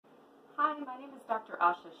Hi, my name is Dr.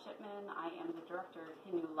 Asha Shipman. I am the Director of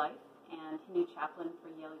Hindu Life and Hindu Chaplain for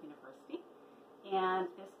Yale University. And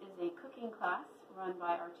this is a cooking class run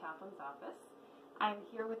by our chaplain's office. I'm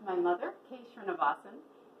here with my mother, Kay Srinivasan,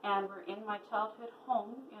 and we're in my childhood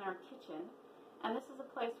home in our kitchen. And this is a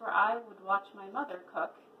place where I would watch my mother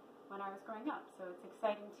cook when I was growing up. So it's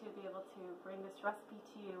exciting to be able to bring this recipe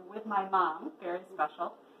to you with my mom, very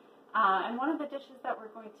special. And one of the dishes that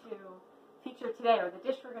we're going to feature today, or the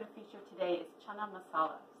dish we're going to feature today, is Chana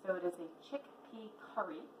Masala. So it is a chickpea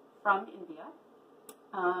curry from India.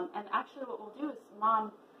 And actually what we'll do is,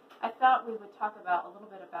 Mom, I thought we would talk about a little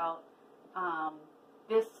bit about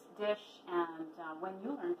this dish and when you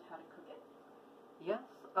learned how to cook it. Yes,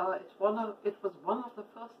 it was one of the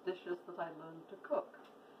first dishes that I learned to cook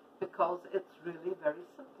because it's really very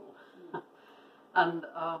simple. And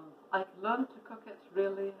I learned to cook it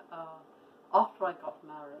really after I got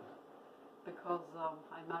married, because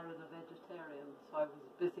I married a vegetarian, so I was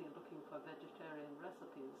busy looking for vegetarian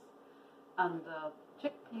recipes. And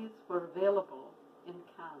chickpeas were available in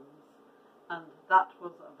cans, and that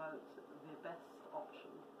was about the best option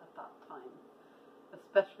at that time,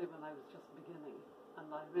 especially when I was just beginning. And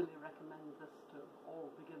I really recommend this to all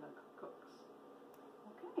beginner cooks.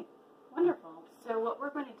 Okay, wonderful. So what we're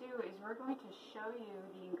going to do is we're going to show you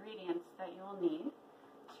the ingredients that you'll need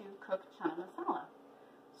to cook Chana Masala.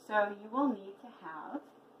 So you will need to have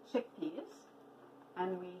chickpeas,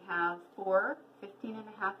 and we have 4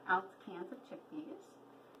 15.5-ounce cans of chickpeas.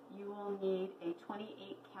 You will need a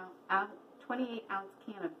 28-ounce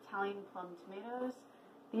can of Italian plum tomatoes.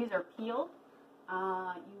 These are peeled.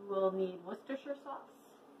 You will need Worcestershire sauce.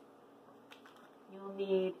 You'll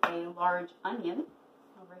need a large onion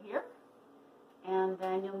over here, and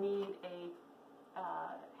then you'll need a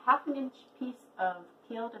half-an-inch piece of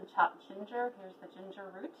peeled and chopped ginger. Here's the ginger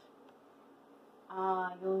root.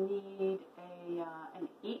 You'll need an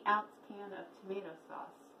 8-ounce can of tomato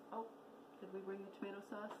sauce. Oh, did we bring the tomato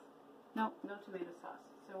sauce? No, no tomato sauce,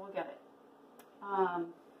 so we'll get it.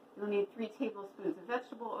 You'll need 3 tablespoons of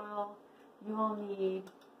vegetable oil. You will need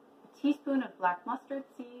a teaspoon of black mustard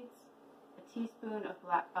seeds, a teaspoon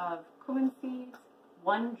of cumin seeds,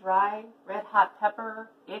 1 dry red hot pepper.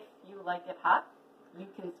 If you like it hot, you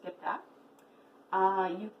can skip that.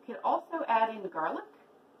 You could also add in garlic,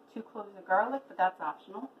 2 cloves of garlic, but that's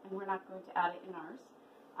optional, and we're not going to add it in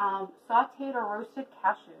ours. Sautéed or roasted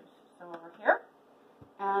cashews, so over here.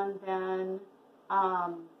 And then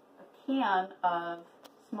a can of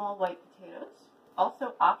small white potatoes,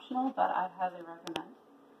 also optional, but I highly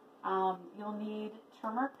recommend. You'll need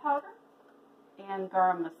turmeric powder and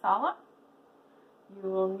garam masala. You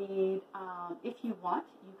will need, if you want,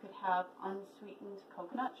 you could have unsweetened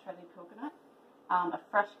coconut, shredded coconut, a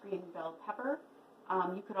fresh green bell pepper.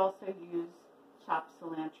 You could also use chopped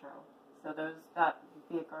cilantro. So that would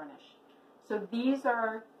be a garnish. So these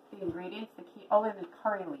are the ingredients. The key. Oh, and the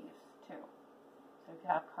curry leaves too. So you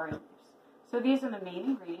could have curry leaves. So these are the main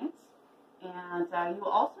ingredients. And you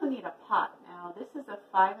will also need a pot. Now this is a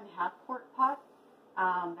 5.5-quart pot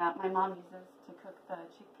that my mom uses to cook the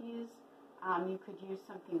chickpeas. You could use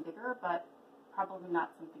something bigger, but probably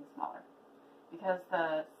not something smaller, because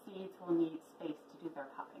the seeds will need space to do their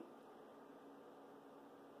cooking.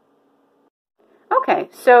 Okay,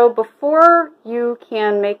 so before you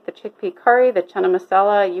can make the chickpea curry, the chana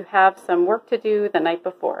masala, you have some work to do the night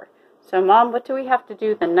before. So Mom, what do we have to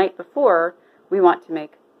do the night before we want to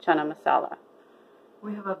make chana masala?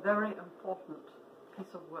 We have a very important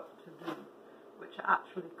piece of work to do, which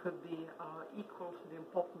actually could be equal to the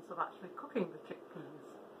importance of actually cooking the chickpeas.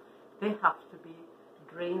 They have to be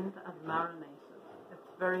drained and marinated. It's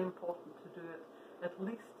very important to do it at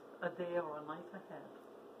least a day or a night ahead.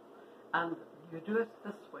 And you do it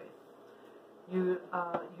this way. You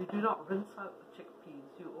do not rinse out the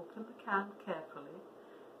chickpeas. You open the can carefully,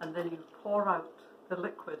 and then you pour out the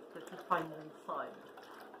liquid that you find inside.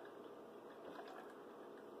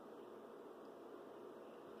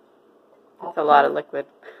 It's a lot of liquid.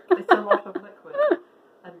 It's a lot of liquid.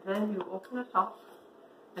 And then you open it up,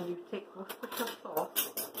 and you take Worcestershire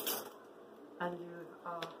sauce, and you,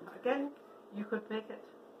 again, you could make it,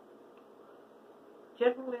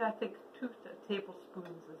 generally I think 2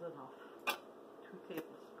 tablespoons is enough. 2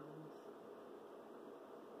 tablespoons.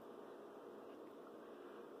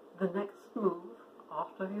 The next move,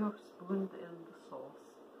 after you've spooned in the sauce,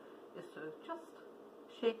 is to just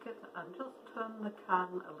shake it and just turn the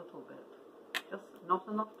can a little bit. Just not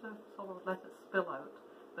enough to sort of let it spill out,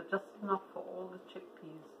 but just enough for all the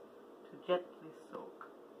chickpeas to gently soak.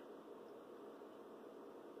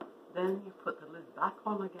 Then you put the lid back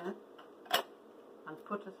on again and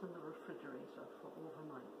put it in the refrigerator for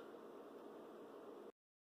overnight.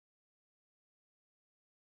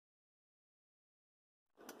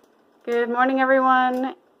 Good morning,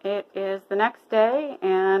 everyone. It is the next day,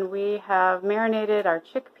 and we have marinated our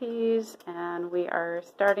chickpeas, and we are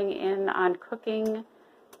starting in on cooking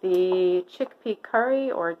the chickpea curry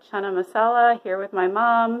or Chana Masala here with my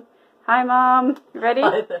mom. Hi, Mom. You ready?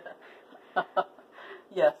 Hi there.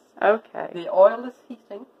 Yes. Okay. The oil is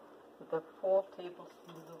heating with the 4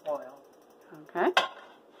 tablespoons of oil. Okay.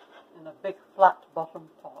 In a big flat bottom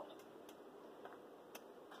pot.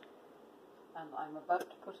 And I'm about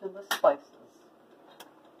to put in the spices.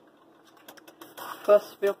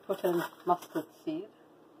 First we'll put in mustard seed.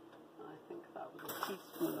 I think that was a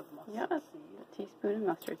teaspoon of mustard seed. A teaspoon of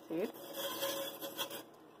mustard seed.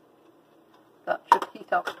 That should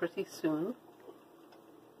heat up pretty soon.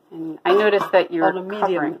 And I noticed that you're on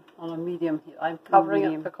a medium heat. I'm covering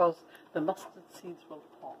it because the mustard seeds will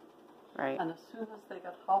pop. Right. And as soon as they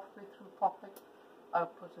get halfway through popping, I'll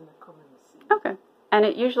put in the cumin seed. Okay. And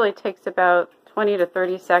it usually takes about 20 to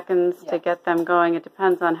 30 seconds to get them going. It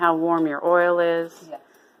depends on how warm your oil is. Yes.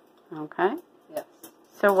 Okay. Yes.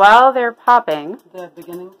 So while they're popping... They're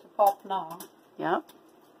beginning to pop now. Yep.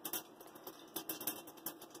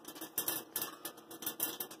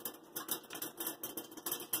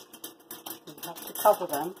 You have to cover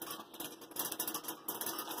them.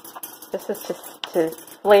 This is to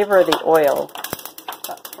flavor the oil.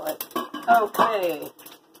 That's right. Okay.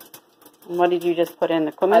 And what did you just put in,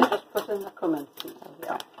 the cumin? I just put in the cumin seed.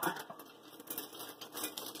 Yeah.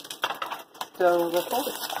 So the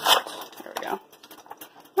There we go.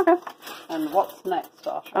 Okay. And what's next,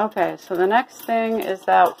 Asha? Okay, so the next thing is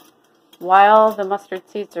that while the mustard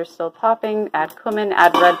seeds are still popping, add cumin,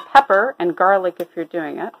 add red pepper, and garlic if you're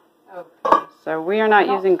doing it. Okay. So we are not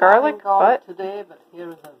using garlic, but... today, but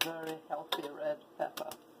here is a very healthy red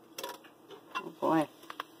pepper. Oh boy.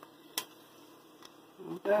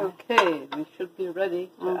 Okay, we should be ready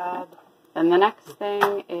to add... And the next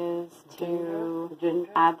thing is to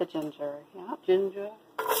add the ginger. Yep. Ginger.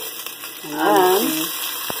 And then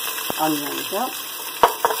onions. Yep.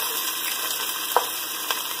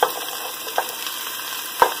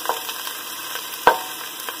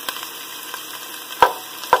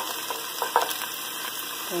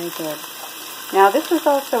 Very good. Now this is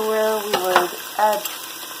also where we would add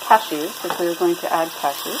cashews, if we were going to add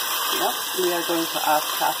cashews. Yep, we are going to add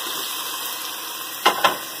cashews.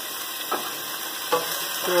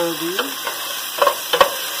 Stir these.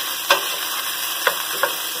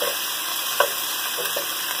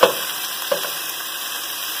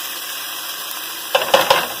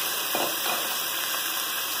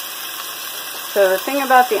 So the thing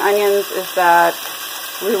about the onions is that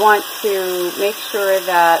we want to make sure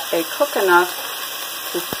that they cook enough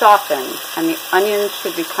to soften, and the onions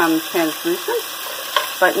should become translucent,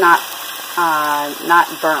 but not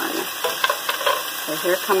burn. So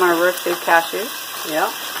here come our roasted cashews.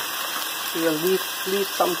 Yeah. We'll leave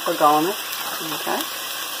some for garnish. Okay.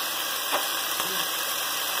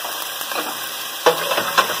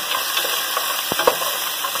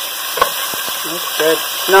 That's good.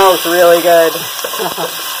 Smells really good.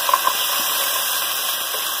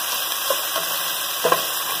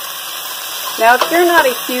 Now, if you're not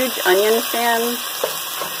a huge onion fan,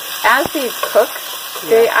 as these cook,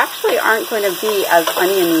 they actually aren't going to be as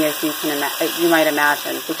oniony as you might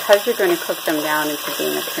imagine, because you're going to cook them down into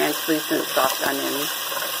being a translucent soft onion.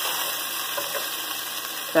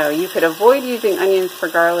 So you could avoid using onions for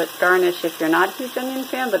garnish if you're not a huge onion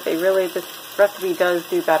fan, but this recipe does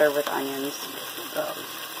do better with onions.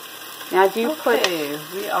 Now, do you put...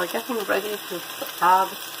 we are getting ready to add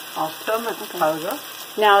our turmeric powder.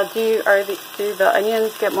 Now, do the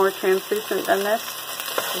onions get more translucent than this?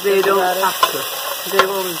 They don't have to. They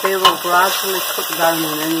will gradually cook down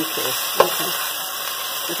in any case. Okay.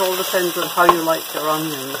 It all depends on how you like your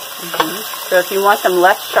onions. So if you want them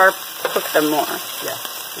less sharp, cook them more.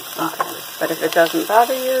 Yes, exactly. Okay. But if it doesn't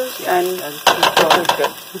bother you, then it's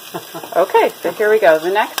good. Okay, so here we go.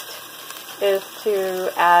 The next is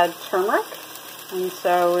to add turmeric. And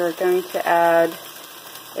so we're going to add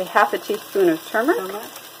a half a teaspoon of turmeric.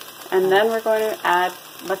 And then we're going to add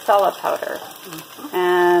masala powder.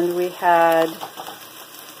 And we had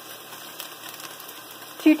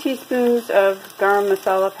 2 teaspoons of garam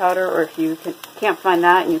masala powder, or if you can't find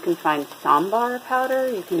that, you can find sambar powder.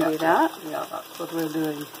 You can do that. Yeah, that's what we're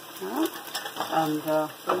doing. Yeah. And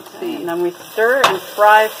let's see. And then we stir and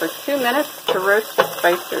fry for 2 minutes to roast the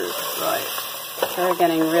spices. Right. They're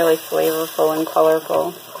getting really flavorful and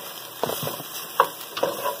colorful.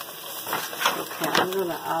 Okay, I'm going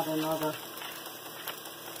to add another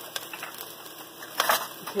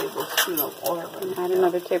tablespoon of oil. Add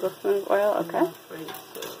another tablespoon of oil, okay.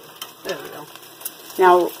 There we go.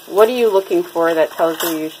 Now, what are you looking for that tells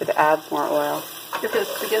you should add more oil? If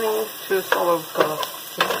it's beginning to sort of,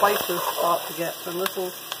 the spices start to get a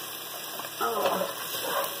little,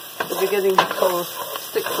 they're beginning to sort of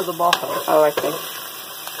stick to the bottom. Oh, I see.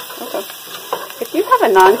 Okay. If you have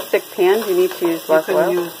a non-stick pan, do you need to use less oil?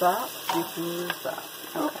 You can use that. You can use that.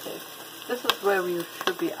 Okay. This is where we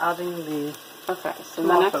should be adding the Okay, so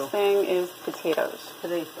tomato. the next thing is potatoes.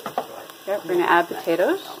 Potatoes, right. Yep, we're going to add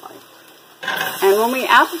potatoes. And when we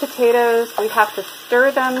add the potatoes, we have to stir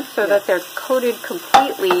them so that they're coated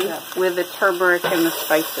completely with the turmeric and the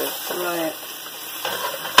spices. Right.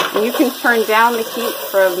 And you can turn down the heat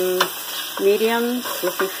from medium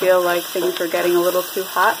if you feel like things are getting a little too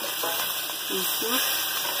hot.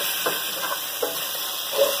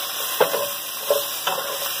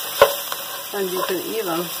 And you can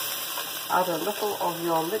even add a little of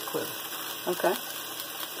your liquid. Okay.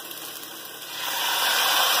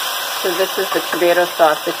 So this is the tomato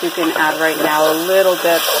sauce that you can add right now, a little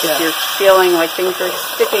bit if you're feeling like things are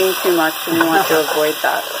sticking too much and you want to avoid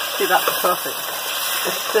that. See, that's perfect.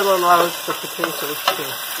 It still allows the potatoes to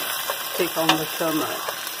take on the turmeric.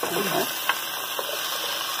 Okay.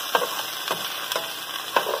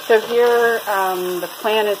 So here, the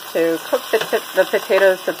plan is to cook the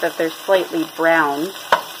potatoes so that they're slightly browned.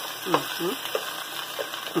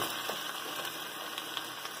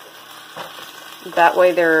 That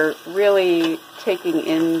way they're really taking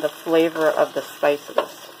in the flavor of the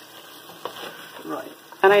spices. Right.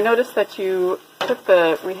 And I noticed that you took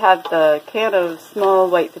we had the can of small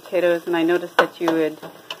white potatoes, and I noticed that you had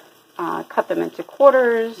cut them into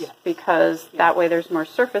quarters because that way there's more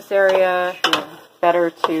surface area, better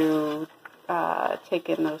to take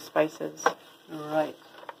in those spices. Right.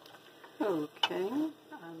 Okay.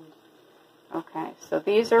 Okay, so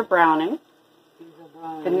these are browning.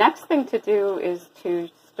 The next thing to do is to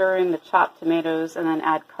stir in the chopped tomatoes and then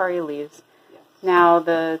add curry leaves. Yes. Now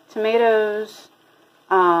the tomatoes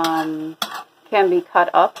can be cut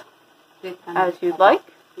up as you'd like.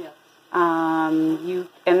 Yes. And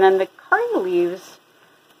then the curry leaves,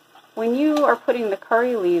 when you are putting the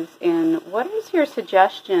curry leaves in, what is your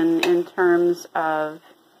suggestion in terms of,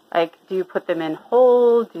 like, do you put them in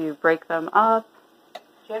whole? Do you break them up?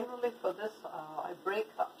 Generally for this, I break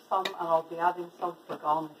up some and I'll be adding some for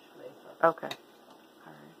garnish later. Okay.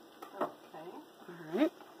 All right. Okay. All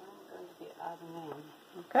right. I'm going to be adding in.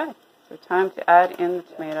 Okay. So time to add in the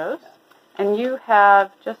tomatoes. And you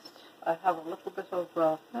have just... I have a little bit of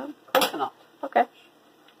coconut. Okay.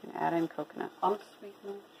 And add in coconut.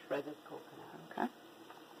 Unsweetened shredded coconut. Okay.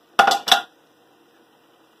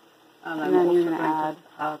 And then I'm you're also going to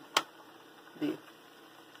add the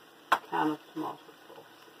can of tomato sauce.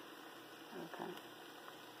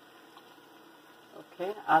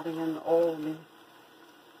 Okay, adding in all the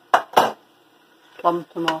plum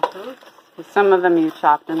tomatoes. Some of them you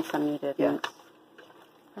chopped and some you didn't. Yes.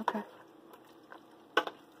 Okay.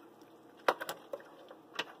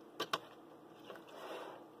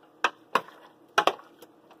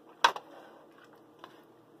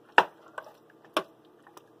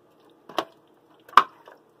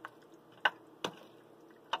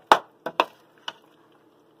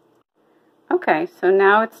 Okay, so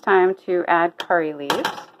now it's time to add curry leaves.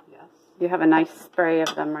 Yes. You have a nice spray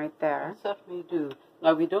of them right there. I certainly do.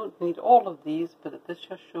 Now we don't need all of these, but this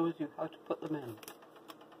just shows you how to put them in.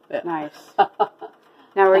 There. Nice.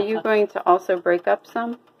 Now, are you going to also break up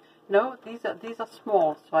some? No, these are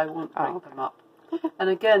small, so I won't break them up. And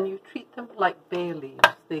again, you treat them like bay leaves.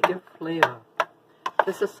 They give flavor.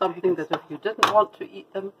 This is something that if you didn't want to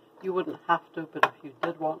eat them, you wouldn't have to, but if you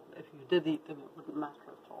did eat them, it wouldn't matter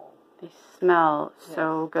at all. They smell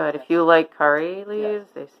so good. If you like curry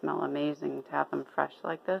leaves, they smell amazing to have them fresh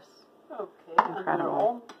like this. Okay, Incredible. and they're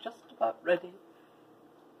all just about ready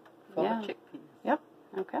for the chickpeas. Yep,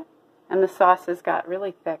 okay. And the sauce has got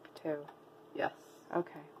really thick too. Yes.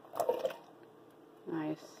 Okay.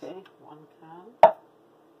 Nice. Okay, one can.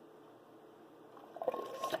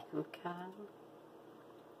 Second can.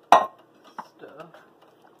 Stir.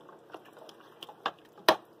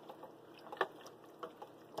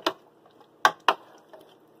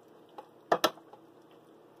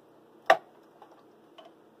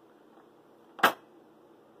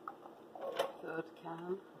 Third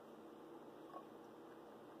can.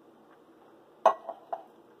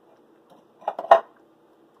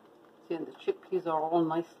 See, and the chickpeas are all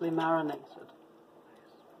nicely marinated.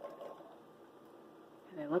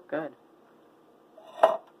 They look good.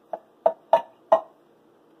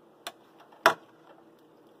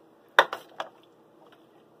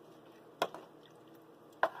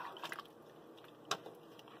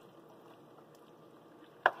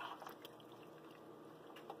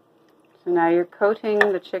 So now you're coating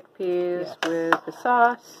the chickpeas Yes. with the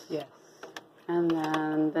sauce. Yes. And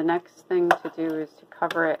then the next thing to do is to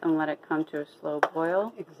cover it and let it come to a slow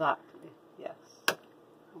boil. Exactly. Yes.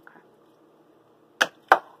 Okay.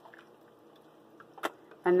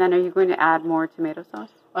 And then are you going to add more tomato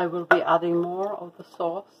sauce? I will be adding more of the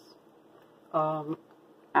sauce.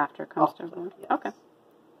 After it comes to a boil? Yes. Okay.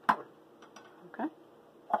 Okay.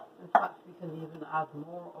 In fact, we can even add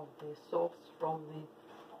more of the sauce from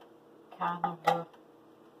the can of the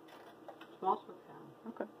tomato can.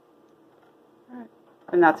 Okay. All right.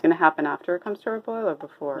 And that's going to happen after it comes to a boil or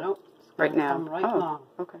before? No, it's Right going to now? come right now.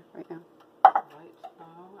 Okay, right now. Right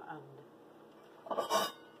now, and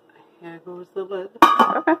here goes the lid.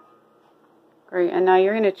 Okay. Great. And now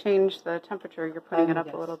you're going to change the temperature. You're putting it up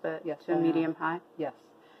Yes. a little bit Yes, to I am. medium-high. Yes.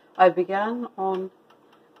 I began on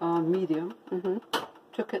medium, Mm-hmm.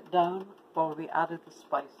 took it down while we added the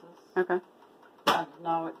spices, Okay. and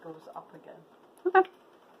now it goes up again. Okay.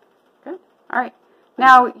 Good. All right.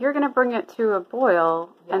 Now you're going to bring it to a boil,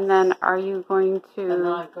 and Yes. then are you going to... And then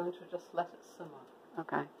I'm going to just let it simmer.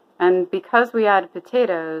 Okay. And because we added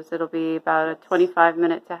potatoes, it'll be about a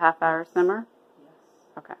 25-minute to half-hour simmer? Yes.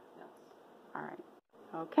 Okay. Yes. All right.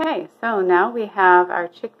 Okay, so now we have our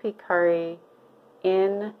chickpea curry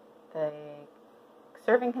in the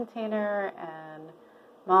serving container, and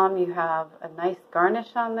Mom, you have a nice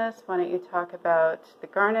garnish on this. Why don't you talk about the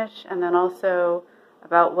garnish and then also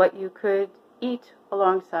about what you could eat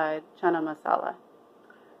alongside Chana Masala?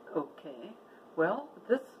 Okay. Well,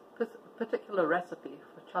 this particular recipe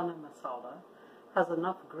for Chana Masala has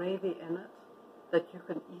enough gravy in it that you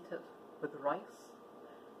can eat it with rice,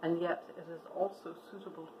 and yet it is also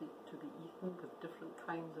suitable to be eaten with different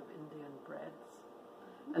kinds of Indian breads.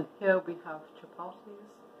 And here we have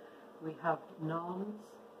chapatis, we have naans,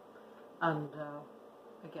 and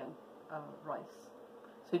again, rice.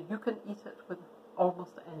 So you can eat it with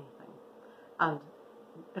almost anything, and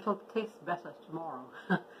it'll taste better tomorrow.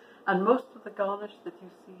 And most of the garnish that you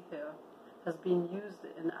see here has been used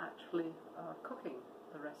in actually cooking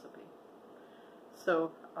the recipe.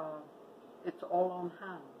 So it's all on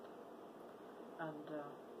hand. And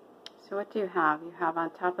So what do you have? You have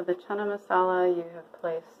on top of the Chana Masala, you have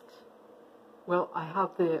placed... well, I have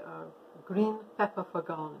the green pepper for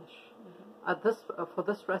garnish. For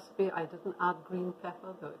this recipe, I didn't add green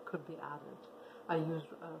pepper, though it could be added. I used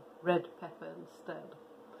red pepper instead.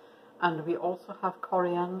 And we also have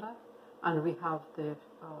coriander, and we have the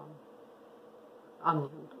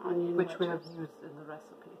onion, which we have wedges. used in the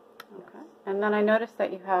recipe. Okay. Yes. And then I noticed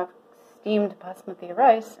that you have steamed basmati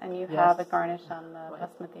rice, and you have a Yes. garnish on the Right.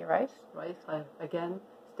 basmati rice. Right, again,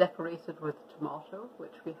 it's decorated with tomato,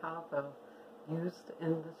 which we have used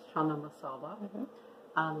in this Chana Masala, Mm-hmm.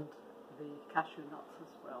 and the cashew nuts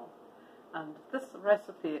as well. And this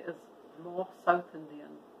recipe is more South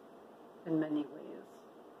Indian in many ways,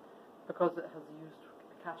 because it has used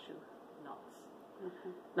cashew nuts.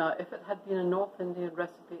 Okay. Now, if it had been a North Indian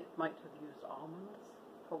recipe, it might have used almonds,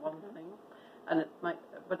 for one thing, and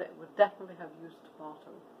but it would definitely have used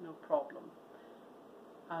tomato, no problem.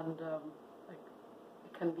 And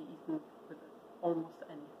it can be eaten with almost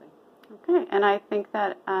anything. Okay, and I think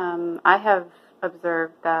that I have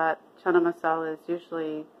observed that Chana Masala is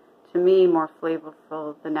usually, to me, more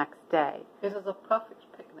flavorful the next day. It is a perfect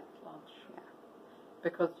picnic lunch, Yeah.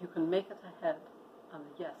 because you can make it ahead, and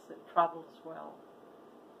yes, it travels well.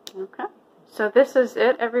 Okay. So this is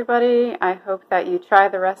it, everybody. I hope that you try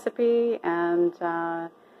the recipe and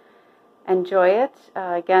enjoy it.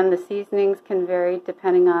 Again, the seasonings can vary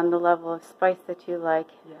depending on the level of spice that you like.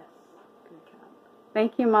 Yes, you can.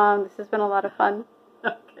 Thank you, Mom. This has been a lot of fun.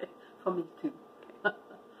 Okay, for me too.